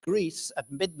Greece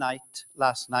at midnight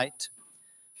last night.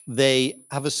 They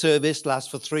have a service,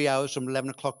 lasts for 3 hours from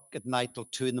 11 o'clock at night till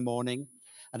 2 in the morning.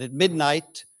 And at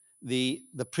midnight, the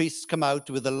priests come out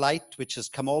with a light which has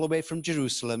come all the way from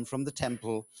Jerusalem, from the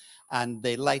temple, and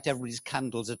they light everybody's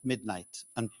candles at midnight.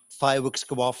 And fireworks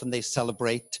go off and they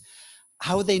celebrate.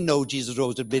 How they know Jesus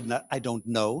rose at midnight, I don't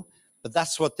know. But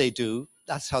that's what they do.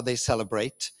 That's how they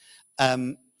celebrate.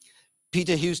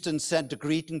 Peter Houston sent a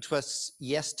greeting to us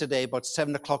yesterday about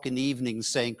 7 o'clock in the evening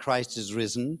saying Christ is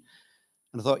risen.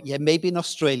 And I thought, yeah, maybe in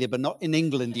Australia, but not in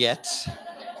England yet.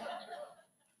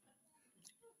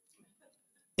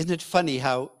 Isn't it funny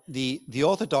how the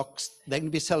Orthodox, they're going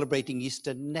to be celebrating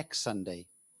Easter next Sunday.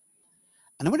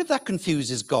 And I wonder if that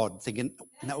confuses God, thinking,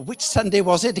 now, which Sunday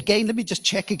was it again? Let me just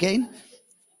check again.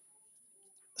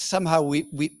 Somehow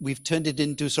we've turned it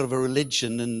into sort of a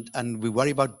religion and we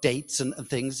worry about dates and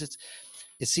things.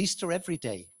 It's Easter every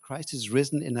day. Christ is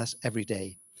risen in us every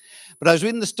day. But I was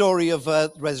reading the story of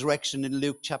resurrection in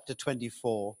Luke chapter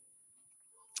 24.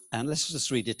 And let's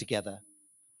just read it together.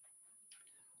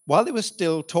 While they were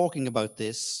still talking about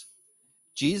this,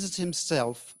 Jesus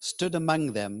himself stood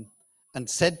among them and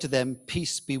said to them,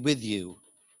 "Peace be with you."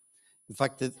 In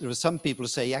fact, there are some people who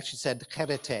say he actually said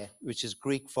 "cherete," which is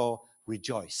Greek for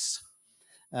rejoice.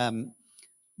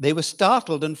 They were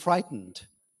startled and frightened,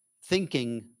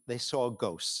 thinking they saw a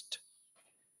ghost.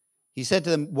 He said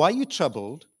to them, "Why are you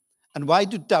troubled? And why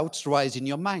do doubts rise in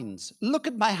your minds? Look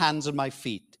at my hands and my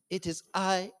feet. It is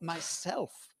I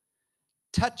myself.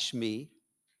 Touch me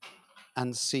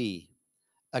and see.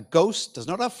 A ghost does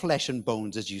not have flesh and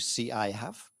bones as you see I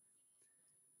have."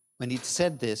 When he'd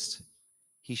said this,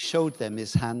 he showed them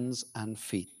his hands and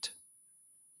feet.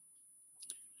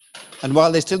 And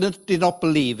while they still did not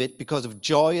believe it because of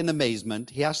joy and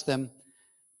amazement, he asked them,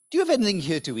 "Do you have anything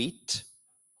here to eat?"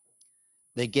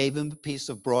 They gave him a piece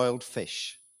of broiled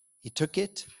fish. He took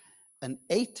it and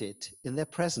ate it in their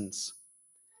presence.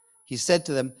 He said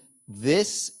to them,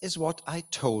 "This is what I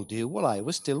told you while I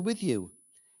was still with you.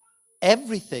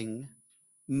 Everything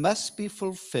must be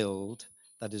fulfilled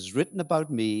that is written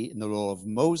about me in the law of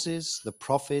Moses, the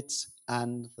prophets,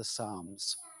 and the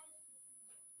Psalms."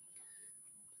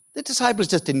 The disciples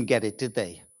just didn't get it, did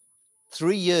they?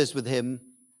 3 years with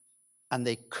him, and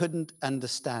they couldn't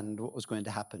understand what was going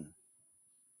to happen.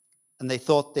 And they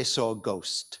thought they saw a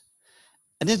ghost.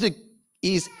 And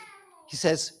he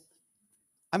says,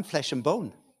 "I'm flesh and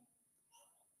bone.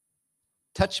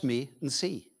 Touch me and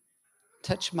see.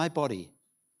 Touch my body.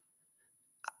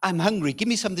 I'm hungry. Give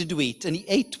me something to eat." And he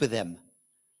ate with them.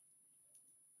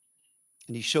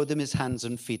 And he showed them his hands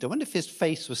and feet. I wonder if his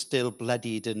face was still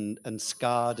bloodied and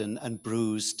scarred and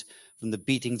bruised from the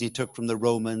beatings he took from the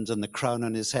Romans and the crown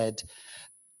on his head.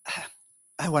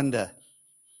 I wonder.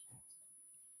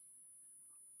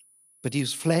 But he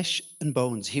was flesh and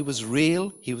bones. He was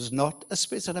real. He was not a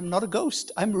spirit. He said, "I'm not a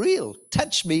ghost. I'm real.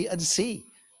 Touch me and see."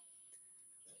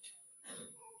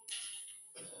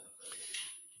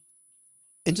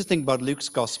 Interesting about Luke's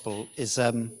gospel is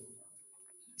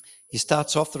he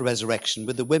starts off the resurrection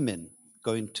with the women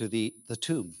going to the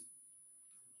tomb.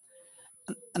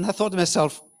 And I thought to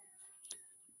myself,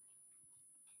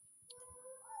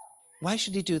 why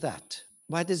should he do that?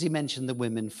 Why does he mention the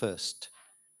women first?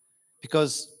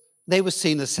 Because they were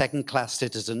seen as second-class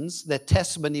citizens. Their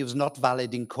testimony was not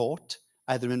valid in court,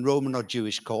 either in Roman or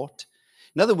Jewish court.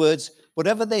 In other words,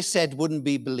 whatever they said wouldn't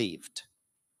be believed.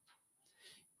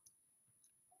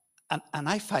 And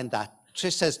I find that.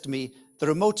 Trish says to me, "The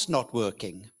remote's not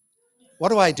working." What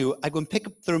do? I go and pick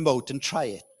up the remote and try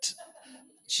it.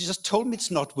 She just told me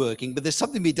it's not working, but there's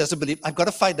something he doesn't believe. I've got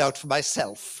to find out for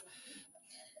myself.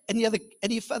 Any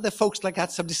other folks like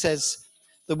that? Somebody says,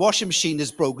 the washing machine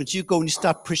is broken, so you go and you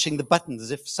start pushing the buttons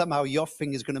as if somehow your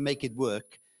finger is going to make it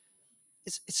work.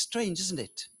 It's strange, isn't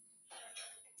it?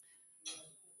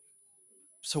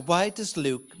 So why does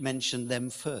Luke mention them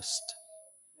first?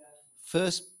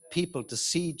 First people to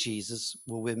see Jesus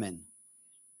were women.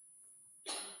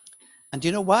 And do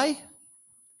you know why?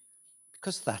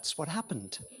 Because that's what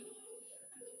happened.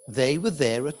 They were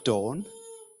there at dawn.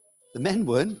 The men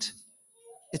weren't.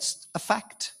 It's a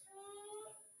fact.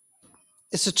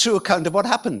 It's a true account of what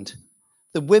happened.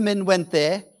 The women went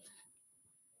there,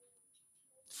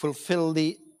 fulfill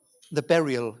the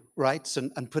burial rites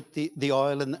and put the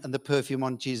oil and the perfume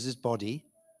on Jesus' body.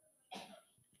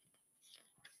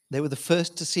 They were the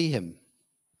first to see him.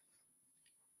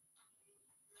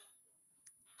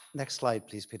 Next slide,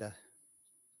 please, Peter.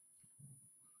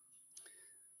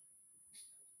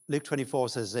 Luke 24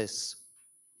 says this.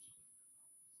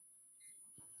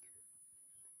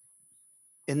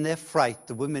 In their fright,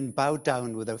 the women bowed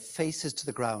down with their faces to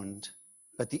the ground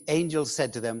But the angel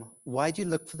said to them, "Why do you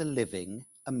look for the living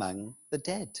among the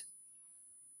dead?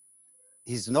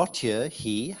 He's not here,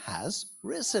 he has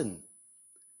risen.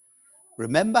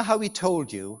 Remember how he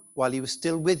told you while he was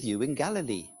still with you in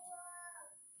Galilee."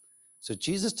 So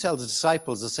Jesus tells the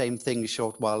disciples the same thing a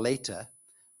short while later,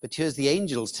 but here's the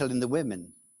angels telling the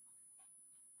women,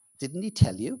 "Didn't he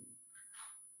tell you?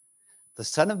 The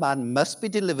Son of Man must be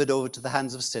delivered over to the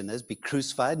hands of sinners, be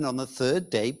crucified, and on the third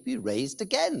day be raised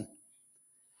again."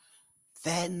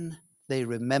 Then they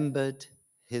remembered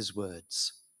his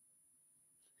words.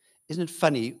 Isn't it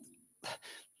funny?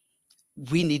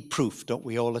 We need proof, don't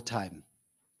we, all the time?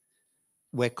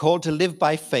 We're called to live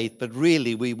by faith, but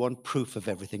really we want proof of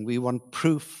everything. We want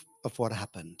proof of what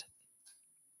happened.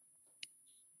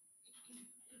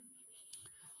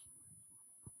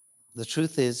 The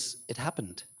truth is, it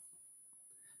happened.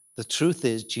 The truth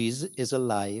is, Jesus is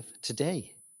alive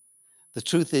today. The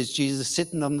truth is, Jesus is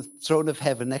sitting on the throne of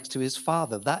heaven next to his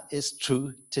Father. That is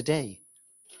true today.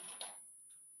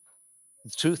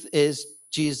 The truth is,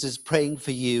 Jesus is praying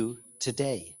for you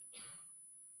today.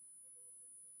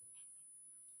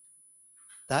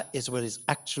 That is what is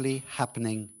actually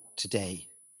happening today.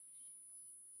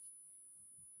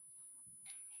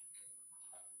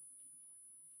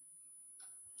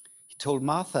 He told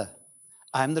Martha,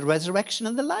 "I'm the resurrection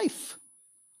and the life.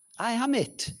 I am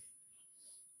it."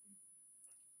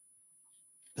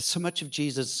 But so much of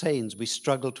Jesus' sayings we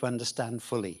struggle to understand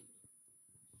fully.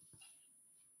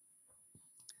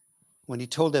 When he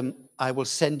told them, "I will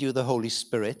send you the Holy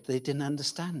Spirit," they didn't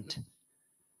understand.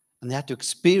 And they had to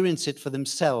experience it for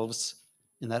themselves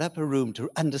in that upper room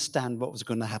to understand what was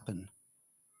going to happen.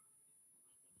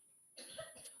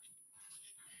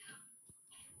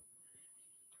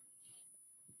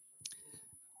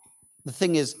 The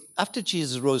thing is, after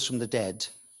Jesus rose from the dead,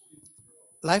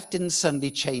 life didn't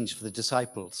suddenly change for the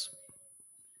disciples.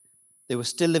 They were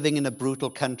still living in a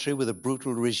brutal country with a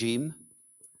brutal regime.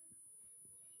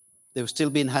 They were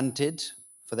still being hunted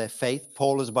for their faith.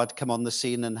 Paul was about to come on the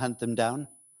scene and hunt them down.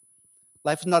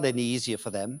 Life was not any easier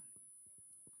for them.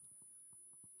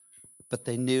 But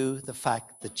they knew the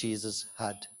fact that Jesus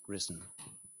had risen.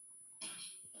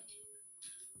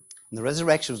 And the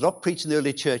resurrection was not preached in the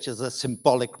early church as a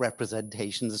symbolic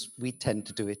representation, as we tend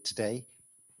to do it today.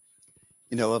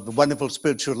 You know, of the wonderful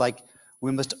spiritual, like,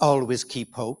 we must always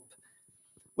keep hope.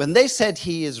 When they said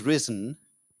he is risen,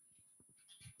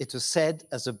 it was said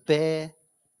as a bare,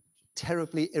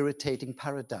 terribly irritating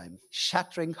paradigm,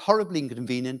 shattering, horribly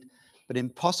inconvenient, but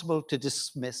impossible to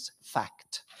dismiss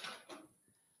fact.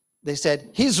 They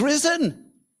said, "He's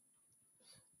risen."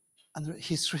 And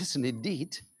he's risen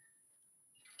indeed.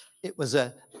 It was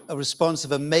a response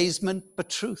of amazement, but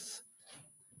truth.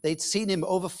 They'd seen him.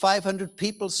 Over 500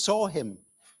 people saw him.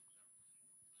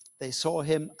 They saw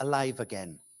him alive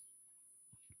again.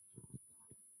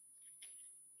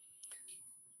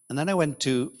 And then I went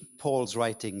to Paul's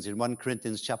writings in 1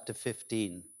 Corinthians chapter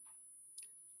 15.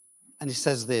 And he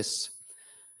says this,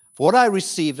 "For what I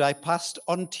received, I passed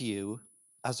on to you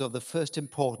as of the first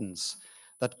importance,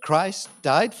 that Christ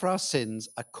died for our sins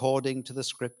according to the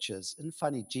scriptures." And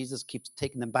funny, Jesus keeps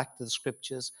taking them back to the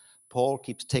scriptures. Paul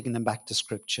keeps taking them back to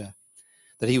scripture.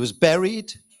 That he was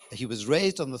buried, that he was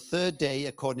raised on the third day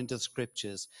according to the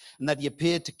scriptures, and that he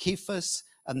appeared to Cephas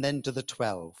and then to the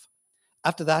 12.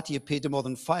 After that, he appeared to more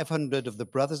than 500 of the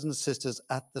brothers and sisters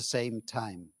at the same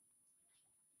time.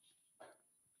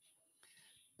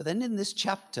 But then in this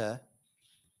chapter,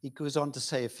 he goes on to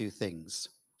say a few things.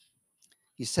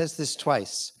 He says this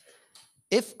twice.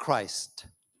 If Christ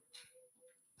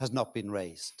has not been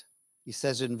raised, he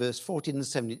says in verse 14 and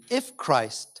 17, if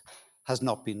Christ has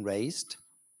not been raised,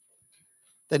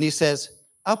 then he says,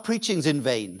 our preaching's in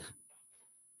vain.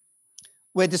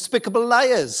 We're despicable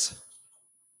liars.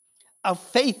 Our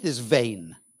faith is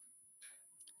vain.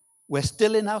 We're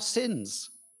still in our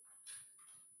sins.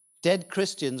 Dead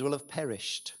Christians will have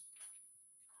perished.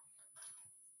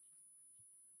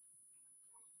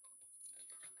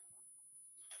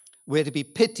 We're to be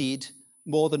pitied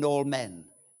more than all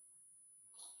men.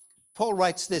 Paul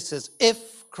writes this as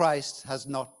if Christ has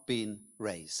not been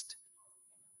raised.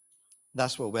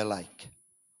 That's what we're like.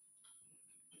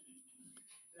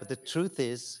 But the truth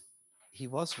is, he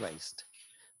was raised.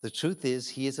 The truth is,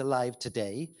 he is alive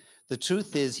today. The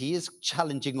truth is, he is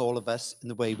challenging all of us in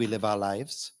the way we live our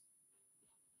lives.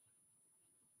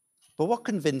 But what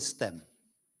convinced them?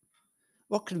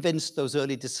 What convinced those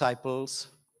early disciples,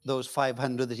 those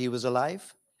 500, that he was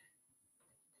alive?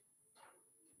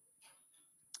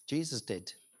 Jesus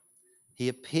did. He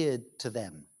appeared to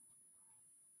them.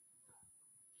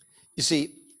 You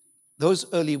see, those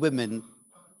early women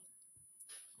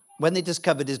when they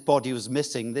discovered his body was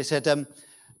missing, they said,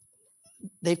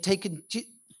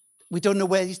 we don't know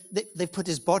where they've put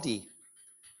his body.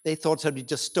 They thought somebody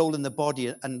just stolen the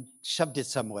body and shoved it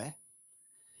somewhere.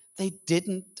 They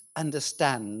didn't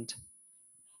understand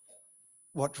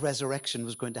what resurrection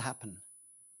was going to happen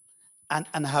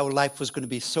and how life was going to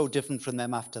be so different from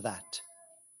them after that.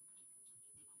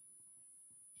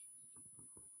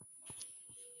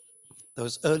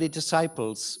 Those early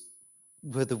disciples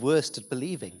were the worst at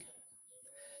believing.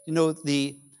 You know,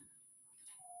 the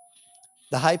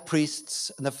high priests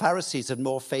and the Pharisees had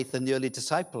more faith than the early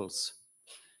disciples.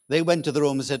 They went to the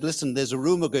Romans and said, listen, there's a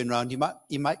rumor going around.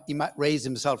 He might raise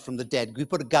himself from the dead. Can we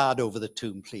put a guard over the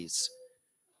tomb, please?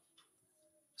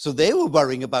 So they were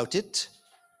worrying about it,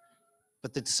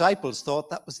 but the disciples thought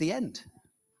that was the end.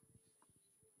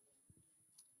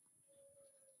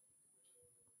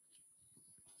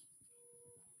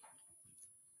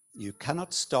 You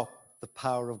cannot stop the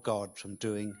power of God from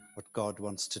doing what God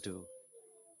wants to do.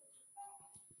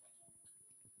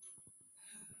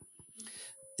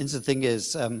 And the thing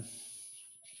is,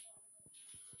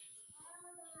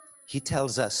 he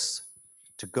tells us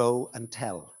to go and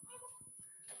tell.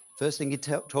 First thing he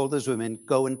told those women,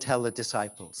 go and tell the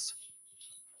disciples.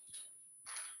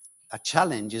 A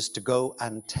challenge is to go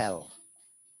and tell.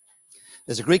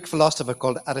 There's a Greek philosopher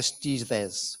called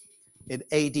Aristides in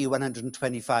AD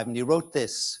 125, and he wrote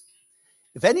this: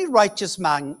 if any righteous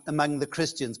man among the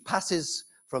Christians passes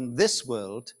from this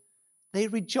world, they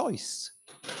rejoice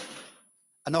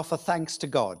and offer thanks to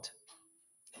God.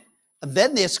 And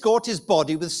then they escort his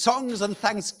body with songs and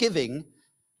thanksgiving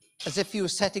as if he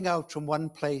was setting out from one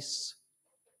place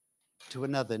to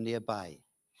another nearby.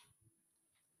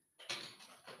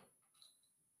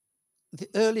 The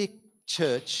early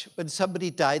church, when somebody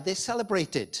died, they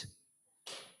celebrated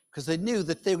because they knew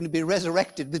that they were going to be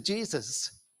resurrected with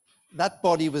Jesus. That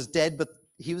body was dead, but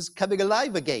he was coming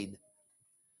alive again.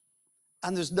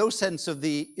 And there's no sense of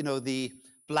the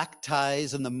black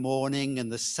ties and the mourning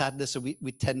and the sadness that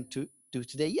we tend to do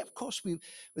today. Yeah, of course, when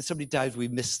somebody dies, we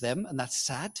miss them, and that's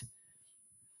sad.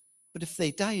 But if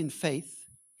they die in faith,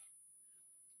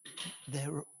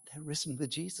 they're risen with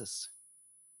Jesus.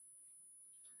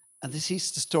 And this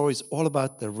Easter story is all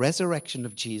about the resurrection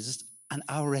of Jesus and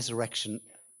our resurrection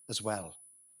as well.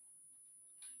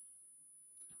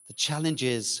 The challenge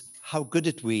is, how good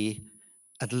are we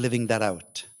at living that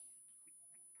out?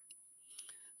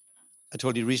 I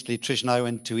told you recently, Trish and I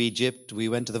went to Egypt. We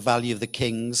went to the Valley of the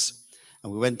Kings,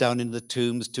 and we went down into the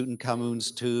tombs,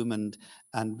 Tutankhamun's tomb,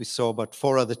 and we saw about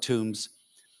 4 other tombs.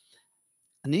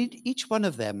 And each one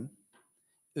of them,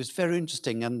 it was very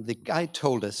interesting. And the guide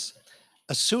told us,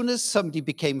 as soon as somebody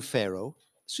became Pharaoh,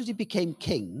 as soon as he became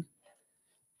king,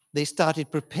 they started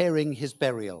preparing his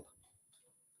burial.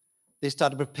 They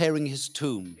started preparing his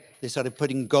tomb. They started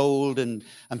putting gold and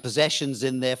possessions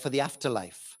in there for the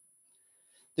afterlife.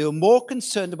 They were more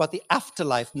concerned about the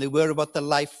afterlife than they were about the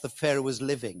life the Pharaoh was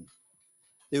living.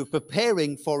 They were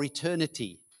preparing for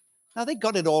eternity. Now, they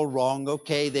got it all wrong.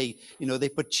 Okay, they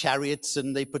put chariots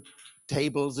and they put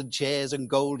tables and chairs and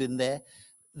gold in there.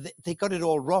 They got it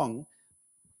all wrong.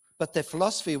 But their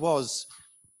philosophy was,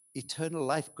 eternal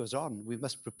life goes on. We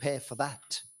must prepare for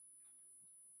that.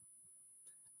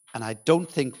 And I don't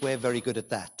think we're very good at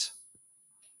that.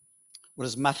 What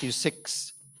does Matthew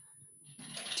 6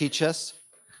 teach us?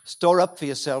 Store up for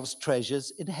yourselves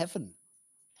treasures in heaven.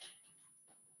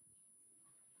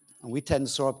 And we tend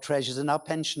to store up treasures in our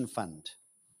pension fund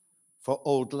for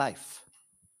old life.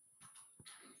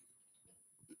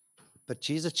 But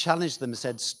Jesus challenged them and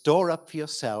said, store up for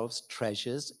yourselves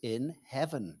treasures in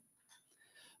heaven.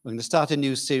 We're going to start a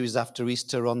new series after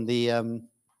Easter on the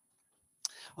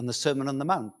Sermon on the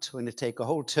Mount. We're going to take a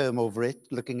whole term over it,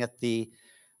 looking at the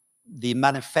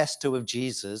manifesto of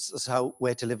Jesus as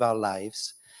we're to live our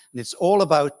lives. And it's all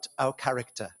about our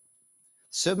character.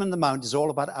 Sermon on the Mount is all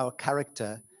about our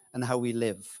character and how we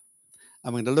live.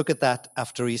 And we're going to look at that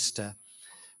after Easter.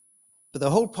 But the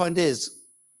whole point is,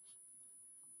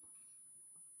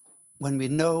 when we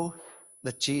know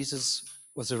that Jesus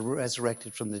was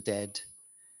resurrected from the dead,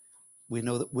 we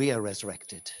know that we are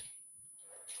resurrected.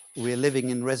 We are living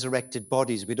in resurrected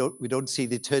bodies. We don't see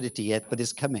the eternity yet, but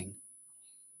it's coming.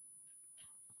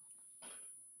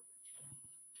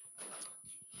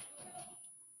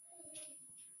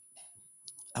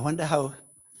 I wonder how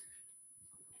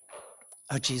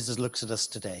Jesus looks at us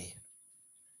today.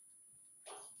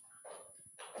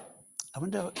 I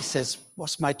wonder, he says,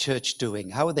 what's my church doing?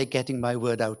 How are they getting my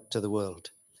word out to the world?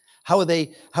 How are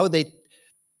they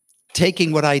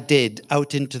taking what I did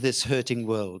out into this hurting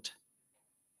world?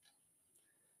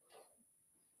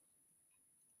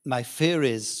 My fear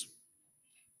is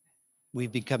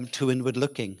we've become too inward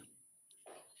looking,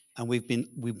 and we've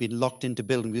been locked into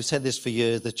building. We've said this for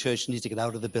years, the church needs to get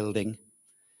out of the building.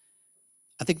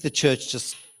 I think the church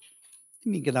just,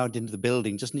 get out into the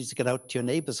building, just needs to get out to your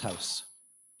neighbor's house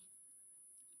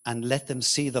and let them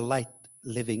see the light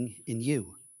living in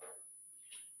you.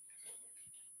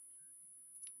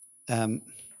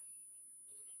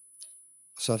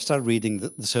 So I've started reading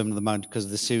the Sermon on the Mount because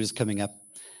the series is coming up.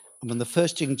 And when the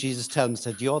first thing Jesus tells him,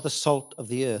 said, you're the salt of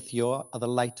the earth, you are the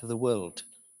light of the world.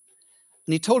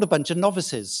 And he told a bunch of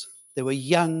novices. They were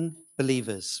young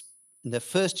believers in their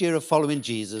first year of following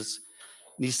Jesus.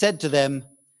 And he said to them,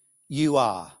 you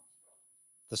are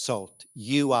the salt,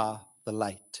 you are the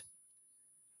light.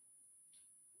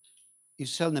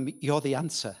 He's telling them, you're the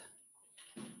answer.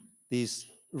 These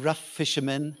rough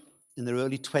fishermen in their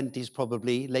early 20s,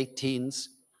 probably, late teens,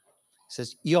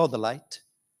 says, you're the light,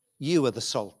 you are the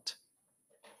salt.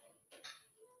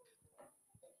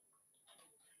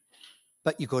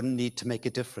 But you're going to need to make a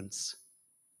difference.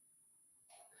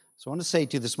 So I want to say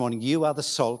to you this morning, you are the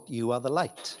salt, you are the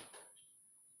light.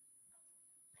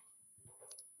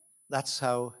 That's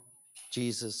how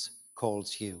Jesus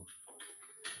calls you.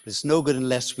 But it's no good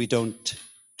unless we don't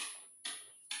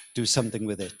do something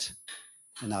with it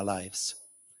in our lives.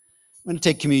 We're going to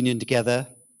take communion together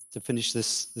to finish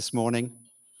this morning.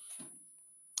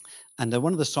 And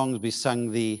one of the songs we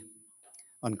sang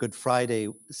on Good Friday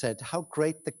said, how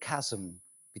great the chasm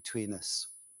between us.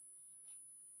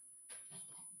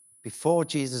 Before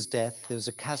Jesus' death, there was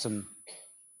a chasm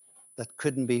that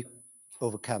couldn't be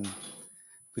overcome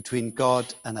between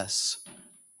God and us.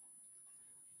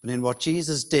 But in what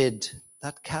Jesus did,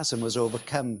 that chasm was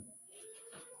overcome,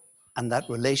 and that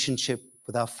relationship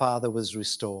with our Father was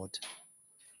restored.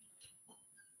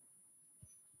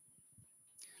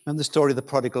 Remember the story of the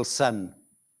prodigal son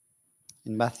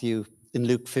in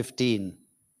Luke 15.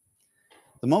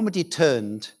 The moment he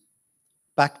turned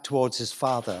back towards his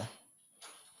father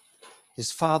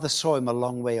saw him a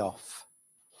long way off.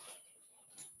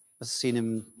 Must have seen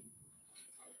him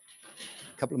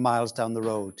a couple of miles down the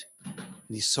road,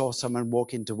 and he saw someone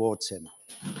walking towards him.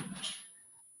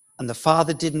 And the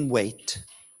father didn't wait. It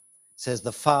says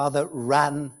the father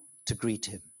ran to greet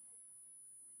him.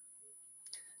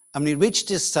 And when he reached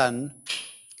his son,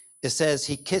 it says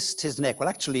he kissed his neck. Well,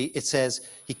 actually, it says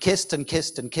he kissed and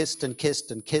kissed and kissed and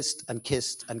kissed and kissed and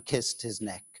kissed and kissed his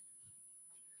neck.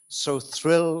 So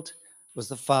thrilled was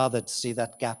the father to see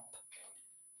that gap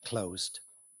closed.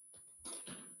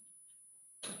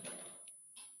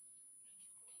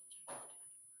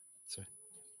 Sorry.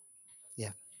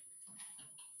 Yeah.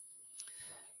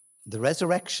 The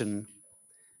resurrection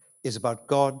is about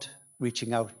God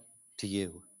reaching out to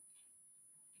you.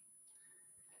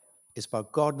 It's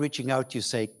about God reaching out to you,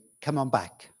 say, come on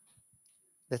back.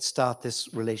 Let's start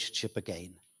this relationship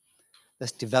again.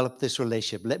 Let's develop this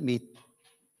relationship. Let me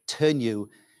turn you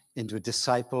into a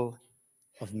disciple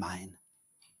of mine.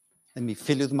 Let me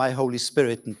fill you with my Holy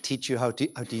Spirit and teach you how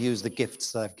to use the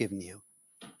gifts that I've given you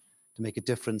to make a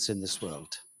difference in this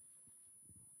world.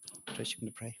 Trish, you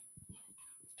going to pray?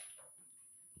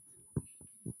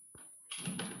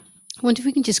 I wonder if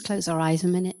we can just close our eyes a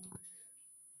minute.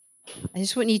 I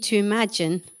just want you to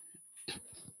imagine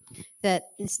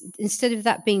that instead of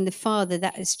that being the Father,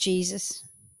 that is Jesus.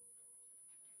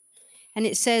 And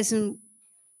it says, and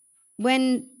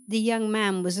when the young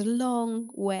man was a long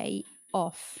way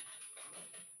off.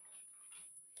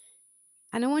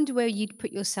 And I wonder where you'd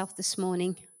put yourself this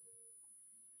morning.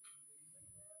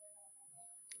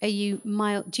 Do you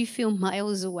feel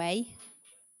miles away?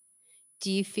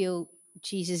 Do you feel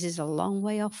Jesus is a long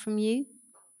way off from you?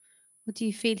 Or do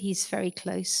you feel he's very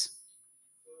close?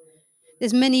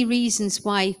 There's many reasons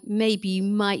why maybe you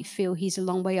might feel he's a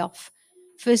long way off.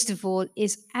 First of all,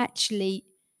 is actually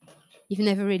you've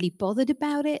never really bothered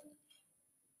about it.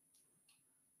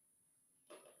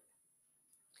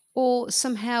 Or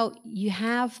somehow you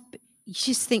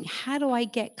just think, how do I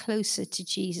get closer to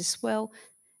Jesus? Well,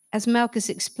 as Malchus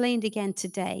explained again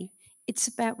today, it's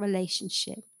about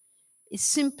relationship. It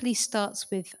simply starts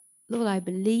with, Lord, I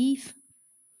believe.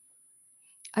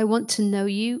 I want to know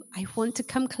you. I want to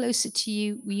come closer to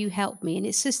you. Will you help me? And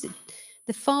it's just that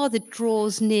the Father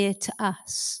draws near to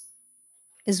us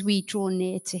as we draw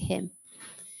near to him.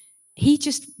 He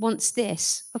just wants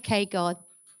this. Okay, God,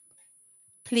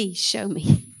 please show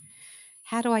me.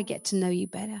 How do I get to know you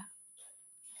better?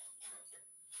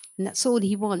 And that's all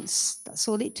he wants. That's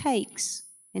all it takes.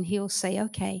 And he'll say,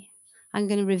 okay, I'm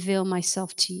going to reveal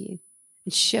myself to you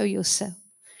and show yourself,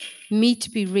 me to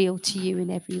be real to you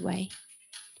in every way.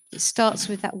 It starts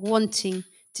with that wanting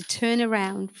to turn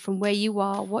around from where you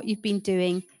are, what you've been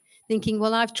doing, thinking,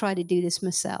 well, I've tried to do this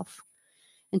myself.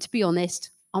 And to be honest,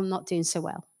 I'm not doing so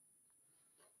well.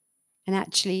 And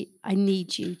actually, I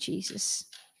need you, Jesus.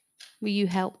 Will you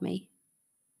help me?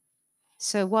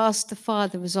 So whilst the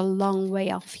Father was a long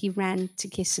way off, he ran to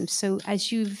kiss him. So as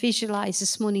you visualize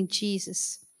this morning,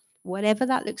 Jesus, whatever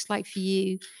that looks like for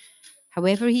you,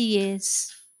 however he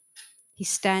is, he's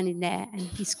standing there and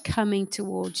he's coming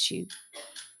towards you.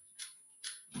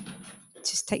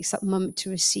 Just takes that moment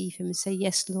to receive him and say,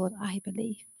 yes, Lord, I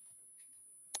believe.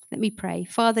 Let me pray.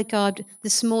 Father God,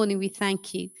 this morning we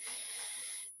thank you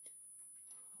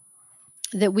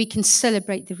that we can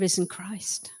celebrate the risen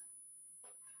Christ.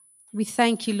 We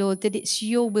thank you, Lord, that it's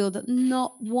your will that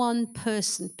not one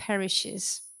person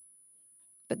perishes,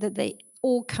 but that they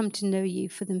all come to know you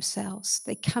for themselves.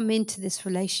 They come into this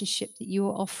relationship that you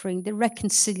are offering, the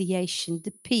reconciliation,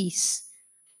 the peace,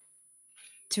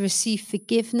 to receive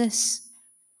forgiveness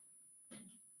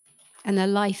and a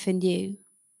life in you.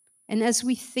 And as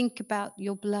we think about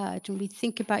your blood and we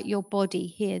think about your body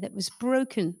here that was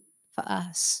broken for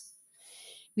us,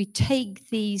 we take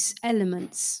these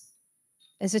elements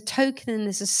as a token and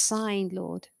as a sign,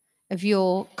 Lord, of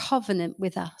your covenant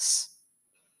with us.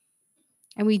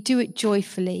 And we do it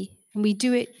joyfully, and we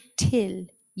do it till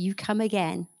you come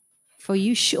again, for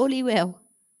you surely will.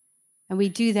 And we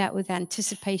do that with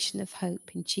anticipation of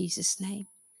hope in Jesus' name.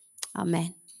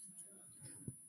 Amen.